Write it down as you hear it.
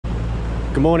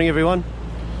Good morning everyone.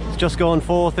 It's just gone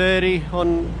 4:30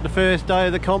 on the first day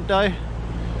of the comp day.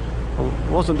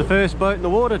 It wasn't the first boat in the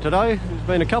water today. There's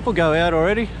been a couple go out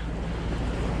already.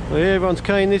 Well, yeah, everyone's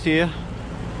keen this year.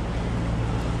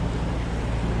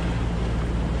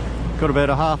 Got about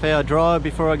a half-hour drive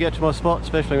before I get to my spot,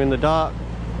 especially in the dark,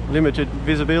 limited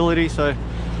visibility, so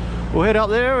we'll head up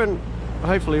there and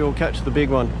hopefully we'll catch the big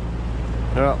one.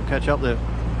 Alright, we'll catch up there.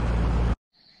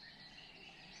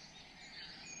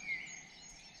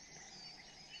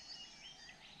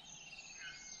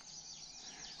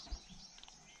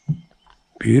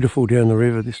 Beautiful down the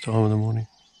river this time of the morning.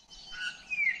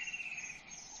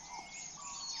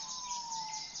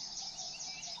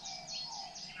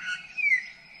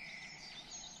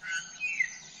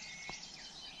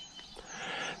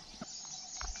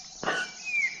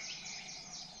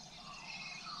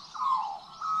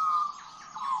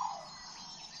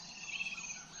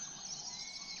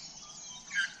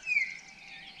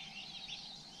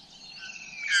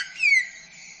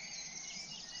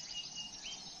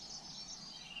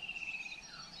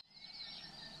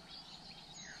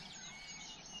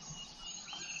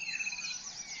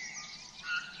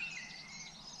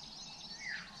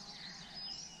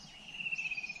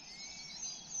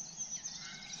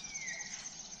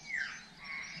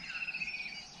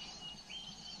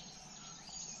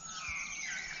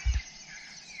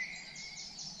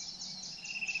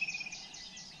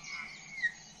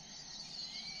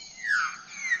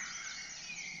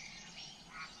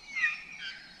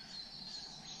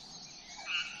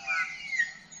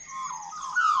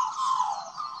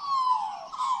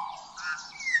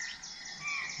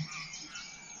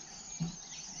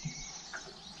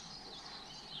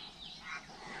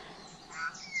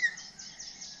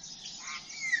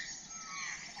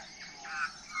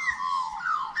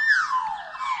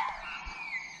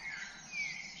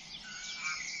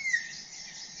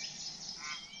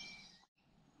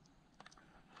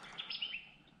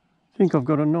 I think I've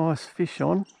got a nice fish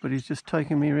on, but he's just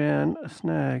taking me around a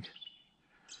snag.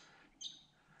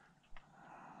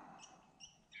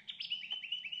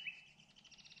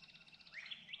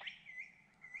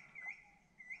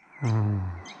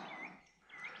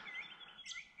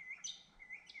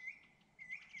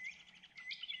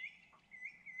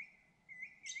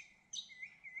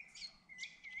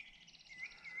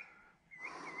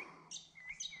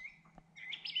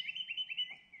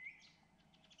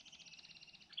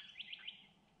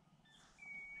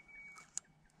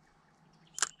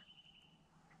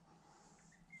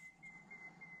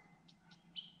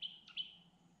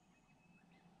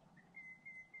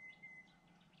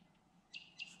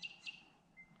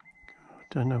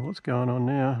 Don't know what's going on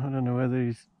now. I don't know whether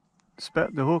he's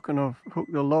spat the hook and I've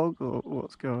hooked the log or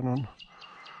what's going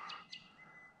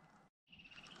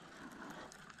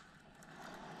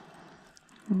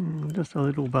on. Just a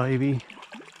little baby.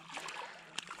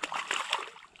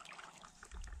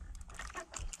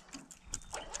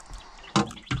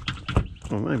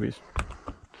 Or maybe it's...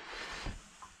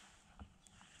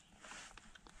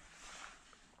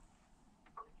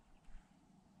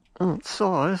 Oh, it's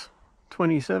size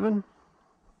 27.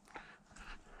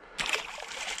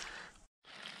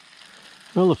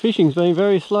 Well, the fishing's been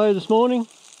very slow this morning.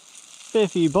 Fair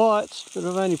few bites, but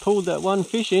I've only pulled that one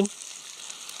fish in.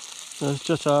 It's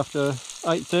just after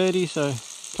 8:30, so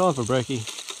time for brekkie.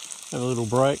 Have a little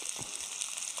break.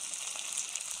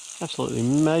 Absolutely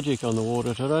magic on the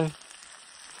water today.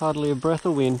 Hardly a breath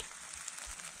of wind.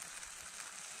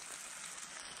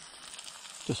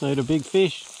 Just need a big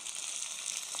fish.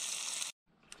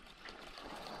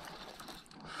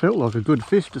 Felt like a good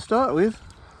fish to start with.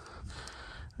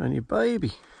 Only a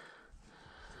baby.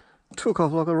 Took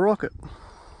off like a rocket.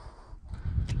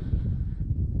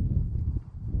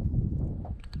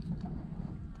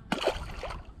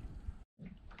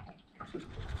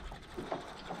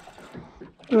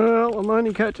 Well, I'm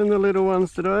only catching the little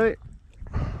ones today.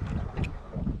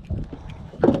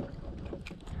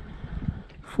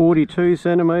 42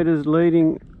 centimetres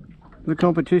leading the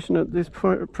competition at this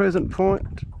present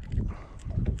point.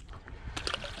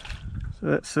 So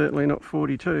that's certainly not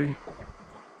 42.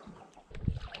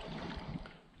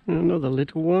 And another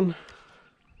little one.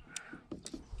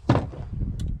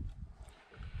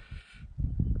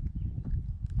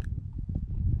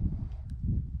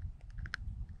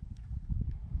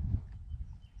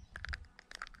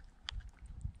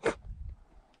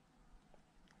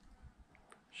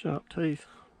 Sharp teeth.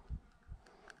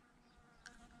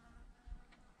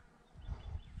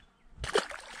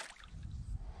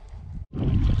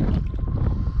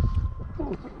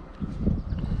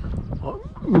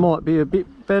 Might be a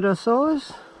bit better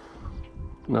size.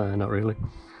 No, not really.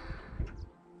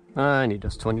 Only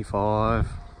just 25.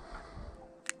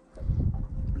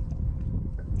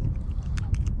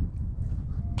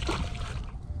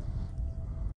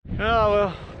 Oh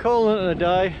well, calling it a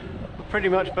day. I've pretty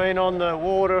much been on the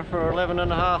water for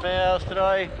 11.5 hours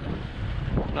today.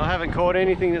 And I haven't caught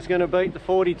anything that's going to beat the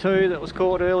 42 that was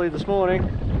caught early this morning.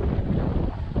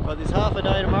 But there's half a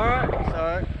day tomorrow,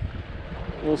 so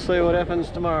we'll see what happens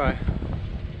tomorrow.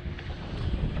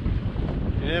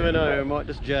 You never know, I might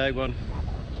just jag one.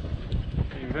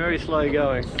 Be very slow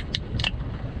going.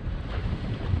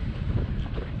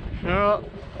 Alright,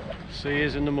 see you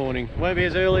in the morning. Won't be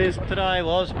as early as today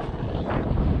was. A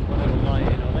little late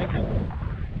in, I think.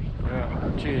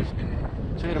 Alright, cheers.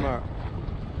 See you tomorrow.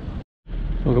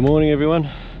 Well, good morning everyone.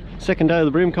 Second day of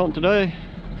the bream comp today.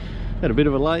 Had a bit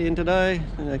of a lay-in today.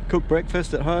 Cooked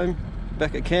breakfast at home,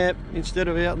 back at camp instead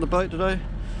of out in the boat today.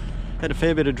 Had a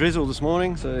fair bit of drizzle this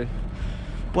morning, so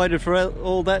waited for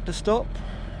all that to stop.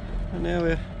 And now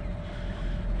we're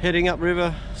heading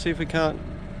upriver, see if we can't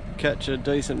catch a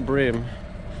decent bream.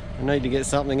 I need to get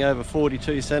something over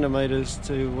 42 centimetres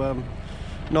to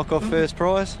knock off first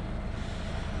prize.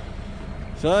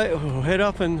 So we'll head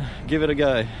up and give it a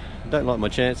go. Don't like my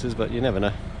chances, but you never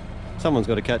know. Someone's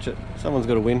got to catch it, someone's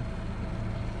got to win.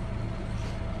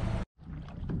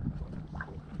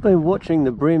 Been watching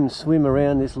the bream swim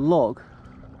around this log.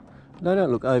 They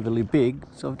don't look overly big,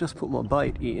 so I've just put my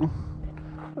bait in.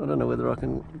 I don't know whether I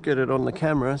can get it on the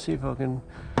camera, see if I can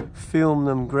film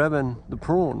them grabbing the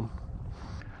prawn.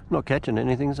 Not catching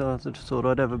anything, so I just thought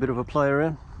I'd have a bit of a play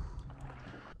around.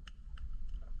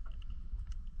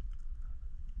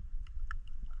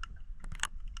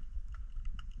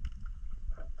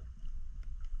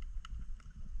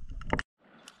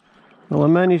 Well, I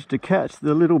managed to catch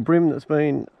the little bream that's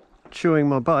been chewing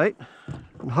my bait,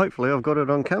 and hopefully I've got it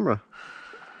on camera.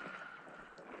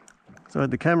 So I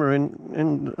had the camera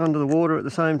in under the water at the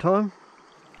same time.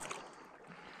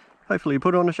 Hopefully you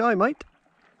put on a show, mate.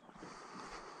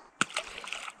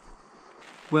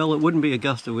 Well, it wouldn't be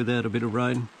Augusta without a bit of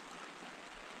rain.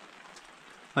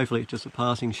 Hopefully it's just a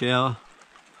passing shower.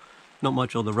 Not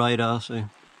much on the radar, so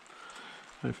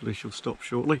hopefully she'll stop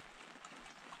shortly.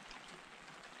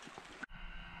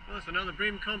 Well, it's another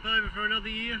bream comp over for another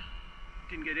year.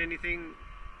 Didn't get anything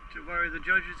to worry the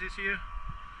judges this year,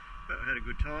 but I had a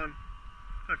good time.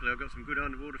 Hopefully I got some good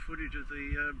underwater footage of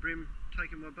the bream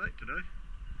taking my bait today.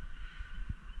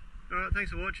 Alright,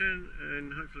 thanks for watching,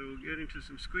 and hopefully we'll get into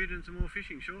some squid and some more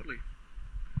fishing shortly.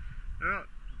 Alright,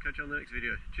 catch you on the next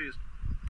video. Cheers.